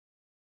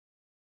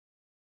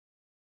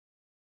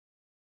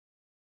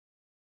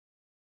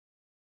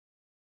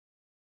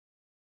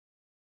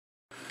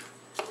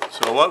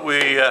So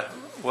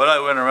what I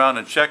went around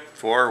and checked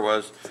for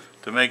was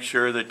to make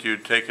sure that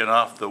you'd taken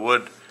off the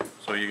wood.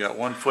 So you got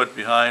 1 foot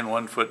behind,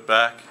 1 foot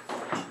back,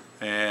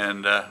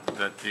 and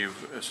that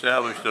you've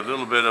established a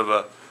little bit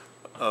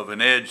of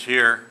an edge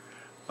here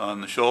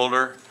on the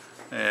shoulder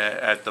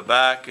at the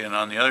back, and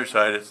on the other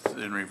side it's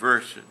in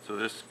reverse.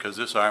 So because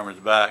this arm is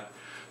back.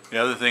 The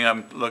other thing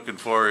I'm looking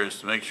for is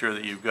to make sure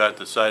that you've got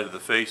the side of the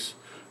face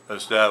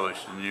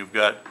established, and you've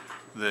got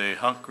the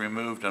hunk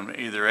removed on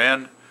either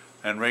end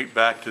and right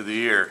back to the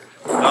ear.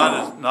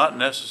 Not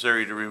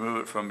necessary to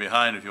remove it from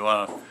behind. If you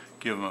want to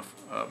give them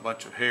a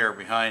bunch of hair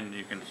behind,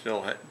 you can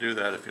still do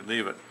that if you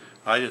leave it.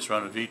 I just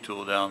run a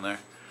V-tool down there.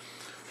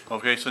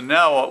 Okay, so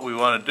now what we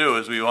want to do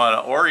is we want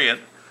to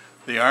orient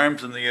the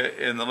arms and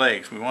the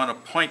legs. We want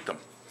to point them.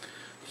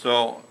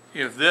 So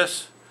if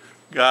this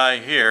guy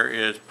here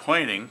is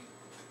pointing,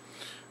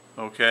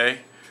 okay,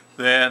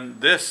 then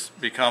this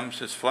becomes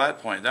his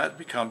flat point. That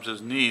becomes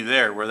his knee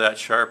there, where that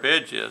sharp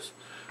edge is.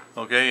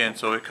 Okay, and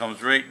so it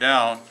comes right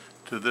down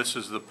to this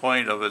is the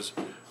point of his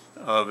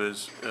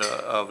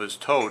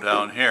toe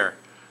down here.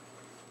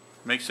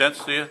 Make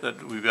sense to you?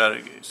 That we've got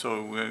to,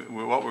 so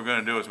what we're going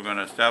to do is we're going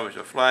to establish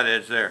a flat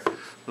edge there.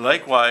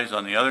 Likewise,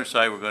 on the other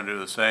side, we're going to do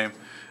the same,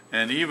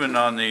 and even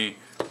on the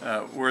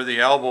where the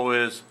elbow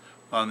is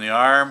on the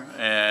arm,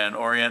 and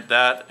orient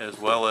that as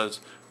well as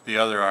the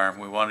other arm.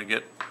 We want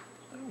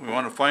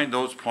to find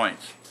those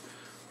points.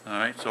 All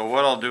right. So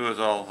what I'll do is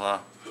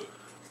I'll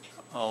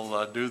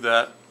do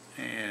that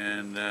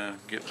and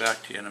get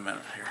back to you in a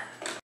minute here.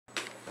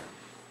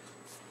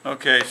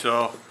 Okay,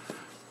 so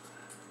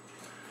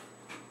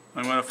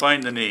I'm going to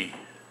find the knee,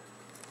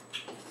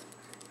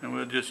 and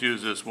we'll just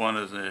use this one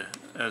as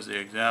the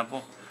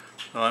example.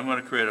 So I'm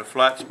going to create a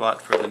flat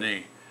spot for the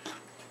knee,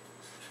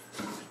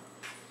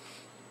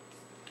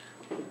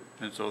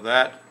 and so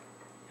that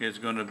is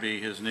going to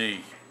be his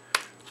knee.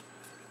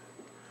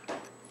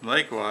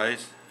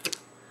 Likewise,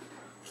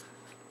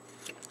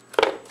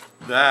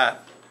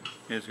 that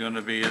is going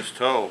to be his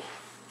toe.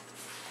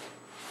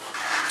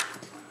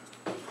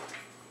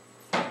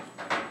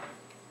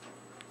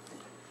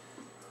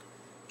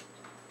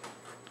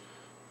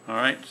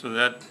 Alright, so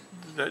that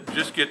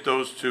just get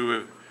those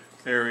two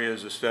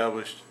areas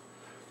established,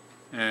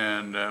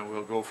 and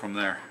we'll go from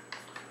there.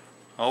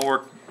 I'll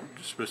work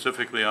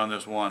specifically on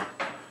this one.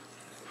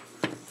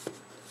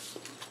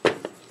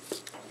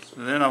 So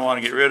then I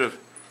want to get rid of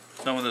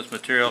some of this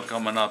material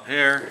coming up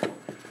here.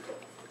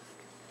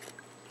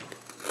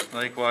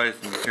 Likewise,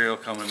 the material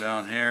coming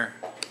down here.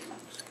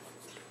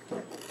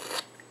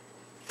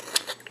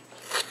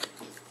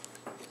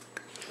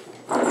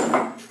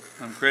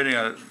 I'm creating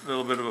a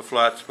little bit of a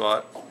flat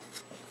spot.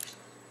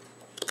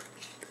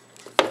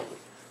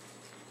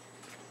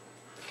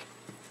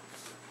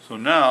 So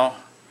now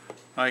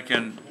I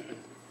can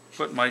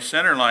put my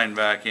center line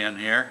back in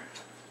here,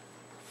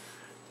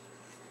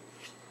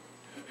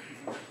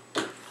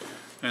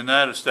 and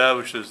that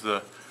establishes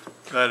the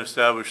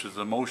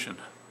motion,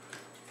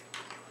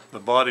 the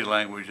body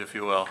language, if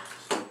you will.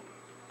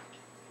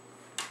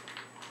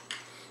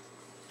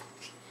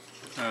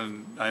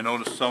 And I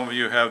notice some of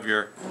you have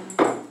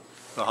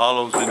the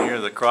hollows in here.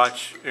 The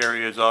crotch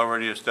area is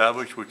already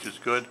established, which is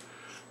good.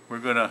 We're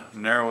going to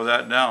narrow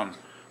that down.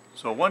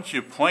 So once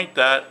you point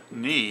that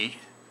knee,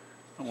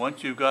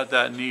 once you've got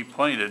that knee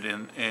pointed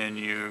and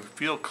you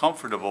feel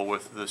comfortable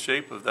with the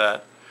shape of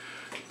that,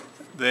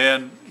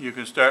 then you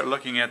can start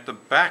looking at the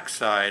back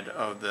side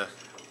of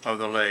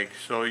the leg.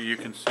 So you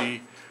can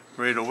see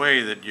right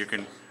away that you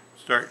can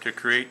start to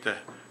create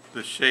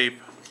the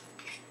shape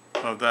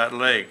of that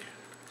leg.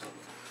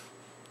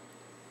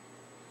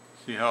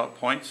 See how it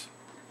points?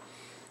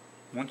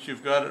 Once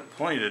you've got it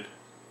pointed,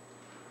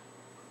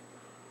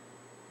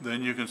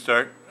 then you can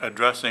start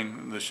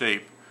addressing the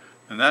shape.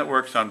 And that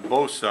works on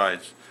both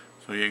sides.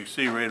 So you can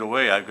see right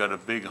away I've got a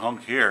big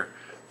hunk here.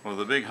 Well,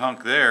 the big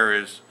hunk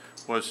there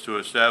was to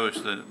establish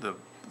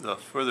the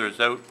furthest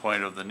out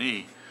point of the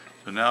knee.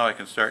 So now I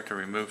can start to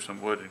remove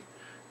some wood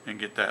and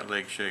get that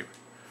leg shape.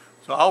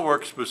 So I'll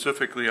work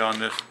specifically on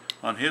this,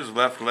 on his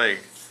left leg,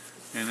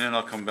 and then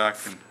I'll come back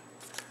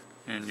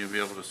and you'll be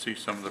able to see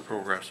some of the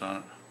progress on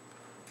it.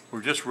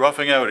 We're just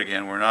roughing out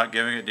again, we're not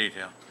giving it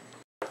detail.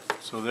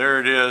 So there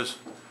it is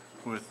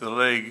with the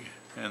leg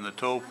and the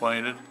toe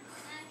pointed.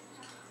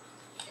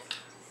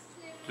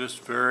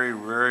 Just very,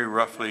 very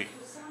roughly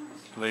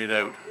laid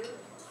out.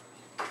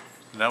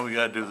 Now we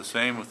got to do the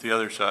same with the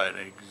other side,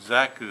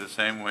 exactly the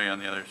same way on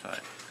the other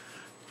side.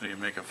 So you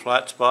make a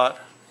flat spot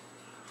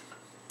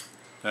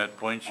that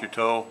points your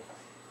toe,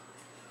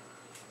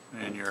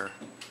 and your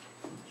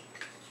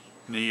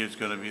knee is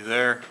going to be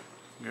there.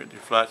 You get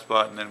your flat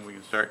spot, and then we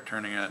can start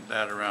turning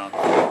that around.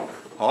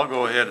 I'll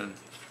go ahead and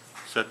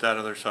set that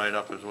other side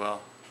up as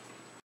well.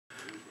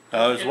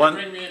 There's one.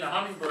 Bring me in a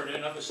hummingbird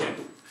in of the same.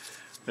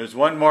 There's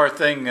one more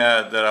thing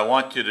that I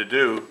want you to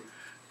do,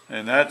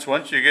 and that's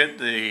once you get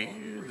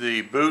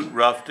the boot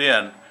roughed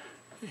in,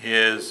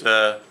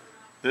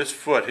 this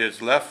foot,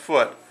 his left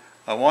foot,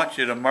 I want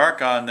you to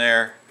mark on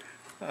there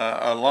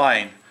a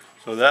line,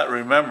 so that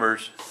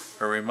remembers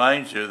or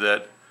reminds you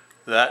that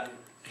that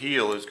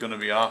heel is going to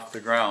be off the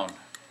ground.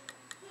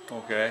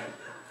 Okay?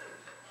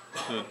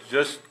 So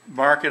just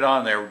mark it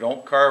on there.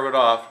 Don't carve it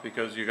off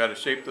because you got to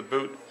shape the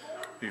boot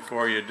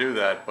before you do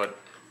that. But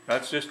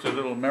that's just a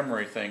little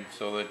memory thing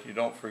so that you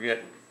don't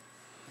forget.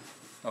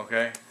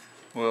 Okay?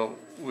 We'll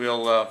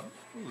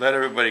let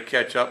everybody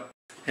catch up.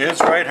 His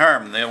right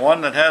arm, the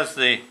one that has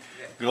the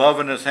glove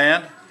in his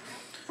hand.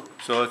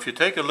 So if you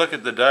take a look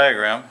at the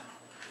diagram,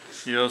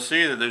 you'll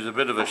see that there's a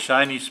bit of a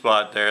shiny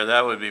spot there.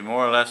 That would be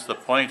more or less the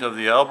point of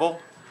the elbow.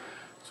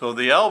 So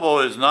the elbow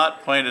is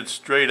not pointed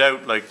straight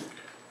out like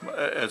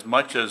as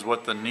much as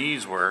what the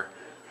knees were.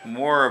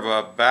 More of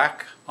a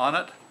back on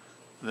it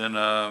than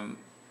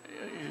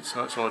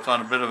so it's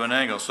on a bit of an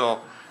angle. So,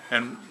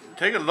 and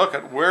take a look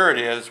at where it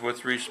is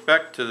with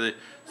respect to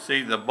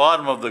the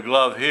bottom of the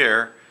glove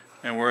here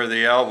and where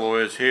the elbow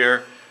is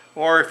here.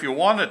 Or if you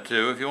wanted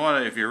to, if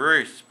you're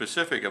very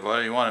specific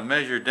about it, you want to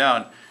measure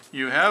down,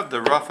 you have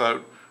the rough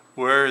out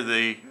where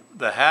the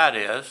hat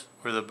is,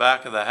 where the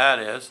back of the hat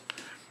is,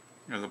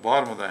 or the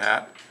bottom of the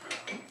hat.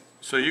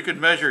 So you could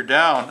measure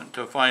down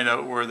to find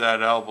out where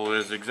that elbow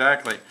is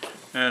exactly.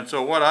 And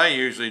so what I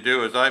usually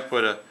do is I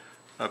put a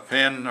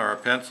pen or a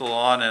pencil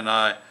on, and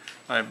I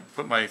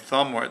put my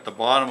thumb at the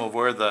bottom of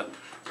where the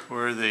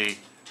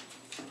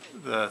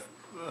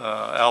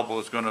elbow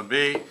is going to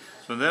be.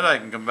 So then I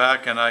can come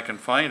back and I can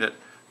find it.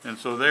 And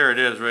so there it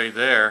is right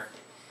there.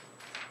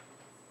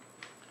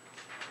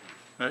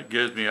 That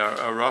gives me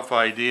a rough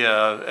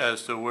idea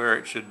as to where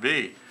it should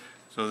be.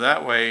 So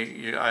that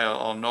way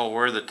I'll know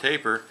where the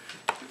taper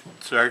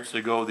starts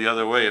to go the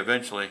other way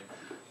eventually.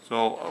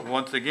 So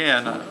once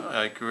again,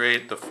 I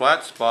create the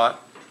flat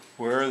spot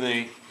where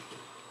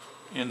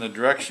in the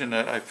direction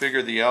that I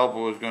figure the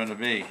elbow is going to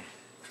be.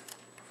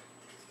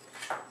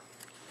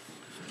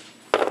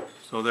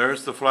 So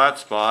there's the flat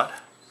spot.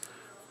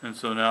 And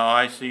so now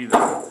I see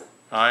that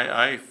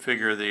I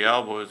figure the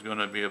elbow is going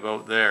to be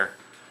about there.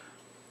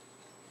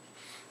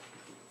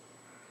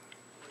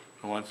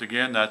 Once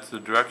again, that's the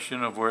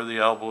direction of where the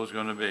elbow is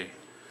going to be.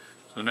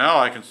 So now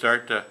I can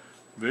start to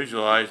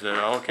visualize that,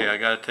 okay, I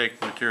got to take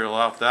the material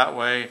off that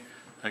way.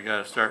 I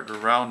got to start to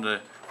round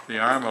the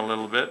arm a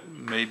little bit,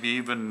 maybe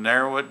even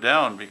narrow it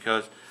down,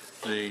 because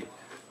the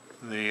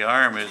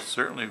arm is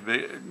certainly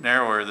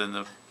narrower than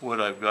the wood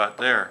I've got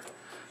there.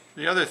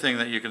 The other thing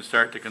that you can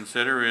start to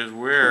consider is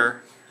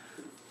where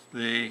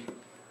the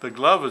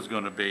glove is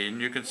going to be.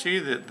 And you can see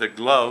that the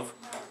glove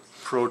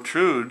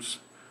protrudes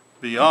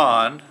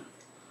beyond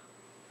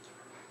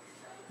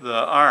the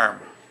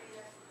arm.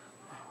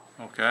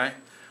 Okay?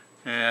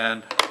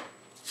 And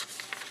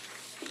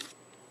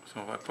so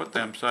if I put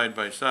them side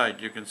by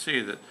side, you can see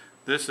that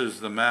this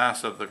is the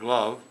mass of the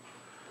glove,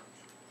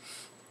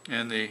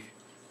 and the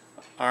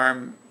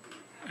arm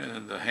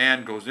and the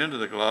hand goes into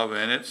the glove,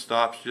 and it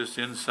stops just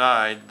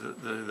inside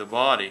the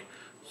body.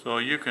 So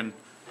you can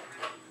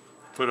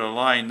put a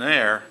line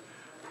there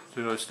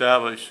to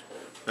establish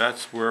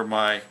that's where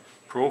my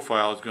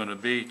profile is going to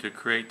be to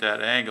create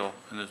that angle,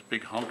 and this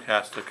big hunk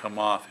has to come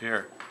off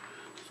here.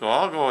 So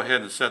I'll go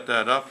ahead and set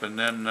that up, and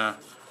then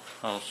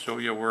I'll show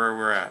you where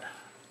we're at.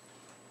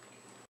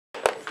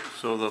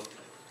 So the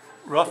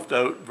roughed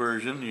out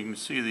version, you can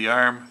see the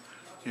arm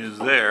is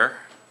there.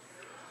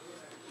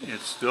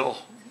 It's still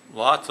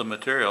lots of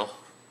material,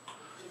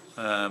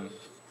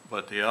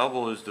 but the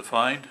elbow is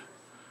defined,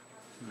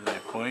 the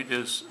point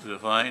is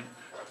defined.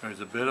 There's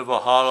a bit of a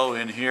hollow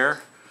in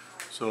here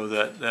so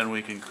that then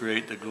we can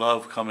create the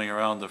glove coming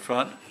around the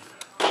front.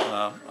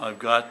 I've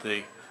got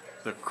the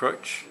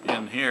crutch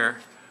in here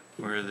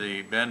where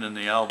the bend in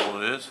the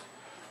elbow is,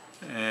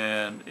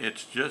 and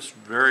it's just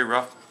very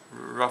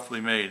roughly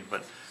made,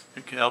 but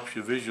it helps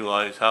you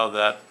visualize how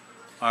that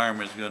arm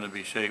is going to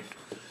be shaped.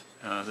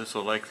 This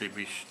will likely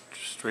be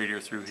straighter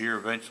through here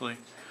eventually.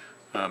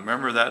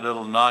 Remember that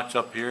little notch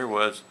up here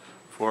was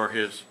for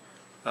his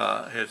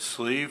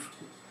sleeve,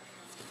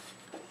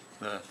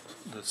 the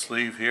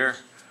sleeve here,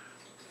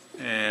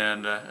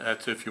 and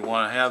that's if you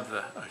want to have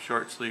a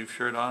short sleeve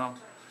shirt on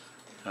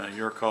them.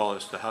 Your call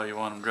as to how you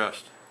want them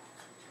dressed.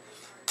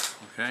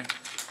 Okay,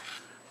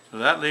 so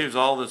that leaves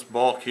all this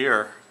bulk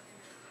here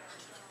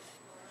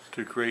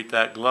to create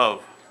that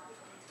glove,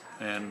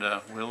 and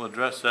we'll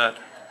address that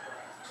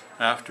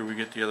after we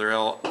get the other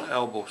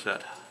elbow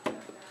set.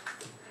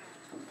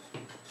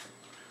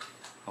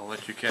 I'll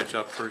let you catch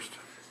up first.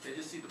 They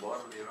just see the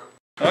bottom of the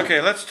arm.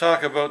 Okay, let's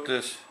talk about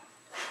this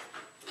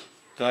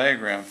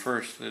diagram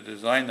first, the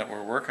design that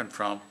we're working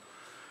from.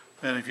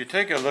 And if you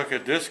take a look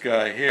at this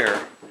guy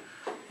here,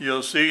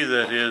 you'll see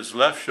that his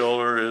left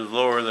shoulder is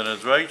lower than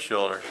his right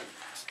shoulder.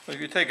 But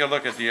if you take a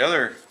look at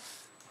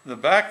the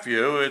back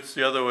view, it's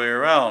the other way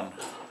around.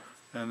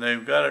 And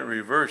they've got it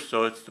reversed,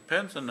 so it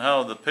depends on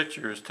how the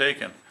picture is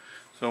taken.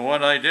 So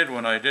what I did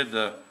when I did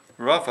the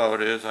rough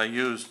out is I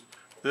used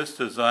this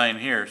design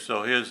here.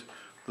 So his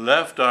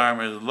left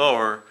arm is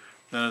lower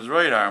than his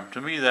right arm.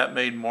 To me that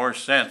made more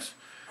sense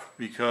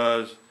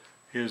because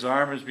his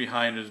arm is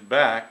behind his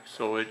back,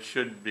 so it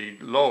should be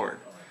lowered.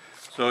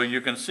 So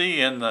you can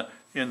see in the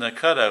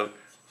cutout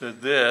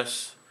that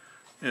this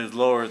is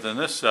lower than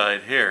this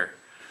side here.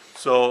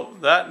 So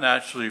that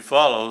naturally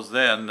follows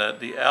then that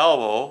the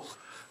elbow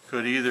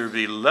could either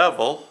be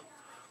level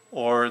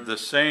or the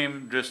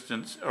same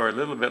distance or a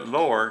little bit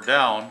lower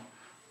down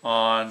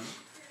on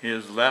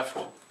his left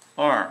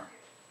arm.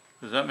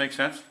 Does that make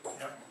sense?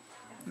 Yep.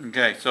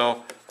 Okay,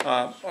 so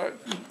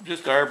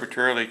just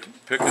arbitrarily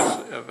pick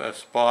a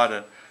spot,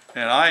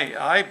 and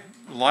I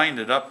lined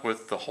it up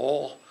with the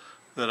hole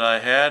that I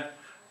had,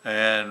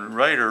 and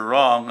right or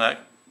wrong,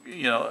 that,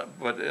 you know,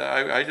 but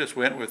I just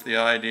went with the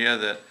idea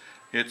that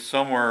it's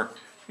somewhere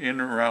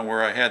in around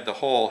where I had the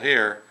hole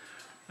here,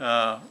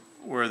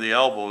 where the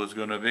elbow is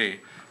going to be.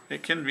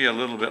 It can be a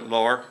little bit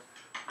lower,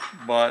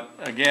 but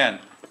again,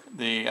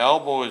 the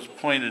elbow is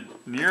pointed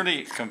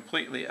nearly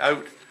completely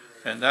out,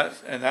 and that's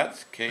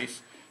the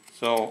case.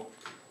 So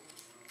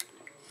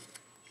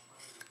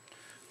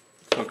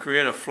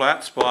create a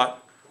flat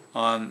spot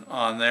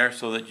on there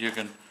so that you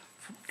can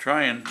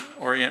try and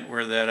orient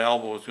where that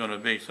elbow is going to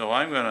be. So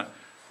I'm going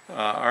to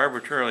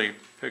arbitrarily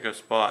pick a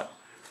spot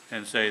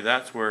and say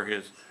that's where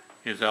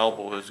his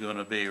elbow is going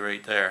to be,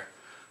 right there.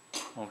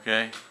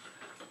 Okay,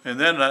 and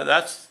then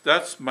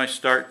that's my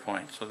start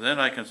point. So then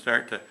I can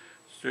start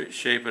to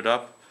shape it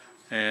up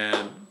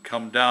and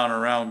come down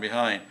around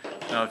behind.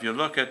 Now if you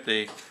look at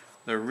the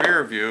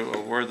rear view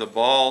of where the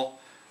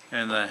ball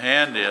and the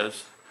hand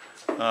is,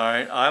 all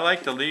right, I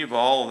like to leave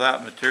all of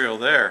that material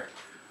there.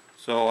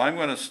 So I'm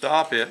going to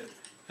stop it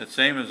the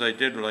same as I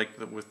did like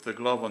with the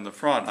glove on the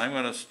front. I'm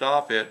going to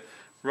stop it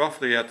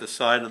roughly at the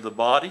side of the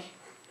body,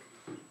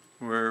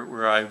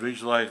 where I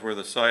visualize where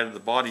the side of the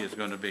body is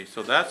going to be.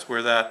 So that's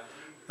where that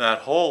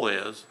hole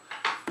is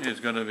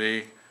going to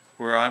be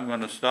where I'm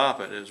going to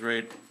stop it, is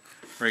right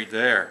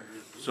there.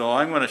 So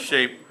I'm going to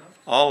shape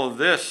all of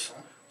this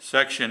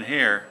section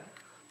here,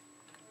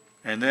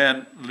 and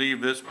then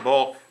leave this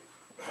bulk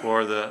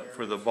for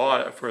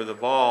the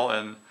ball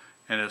and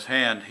his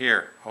hand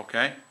here.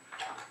 Okay.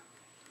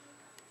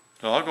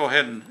 So I'll go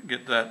ahead and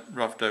get that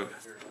roughed out.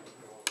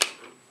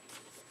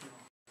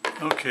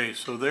 Okay,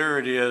 so there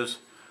it is,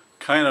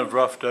 kind of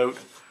roughed out.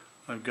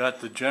 I've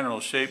got the general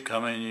shape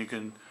coming. You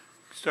can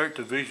start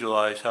to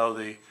visualize how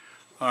the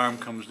arm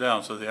comes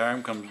down. So the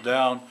arm comes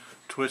down,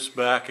 twists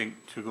back and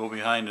to go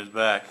behind his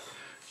back,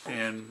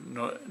 and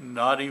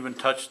not even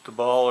touch the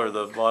ball or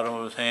the bottom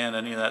of his hand,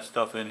 any of that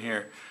stuff in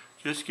here.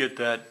 Just get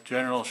that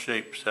general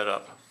shape set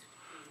up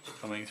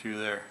coming through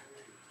there.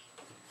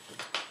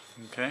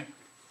 Okay.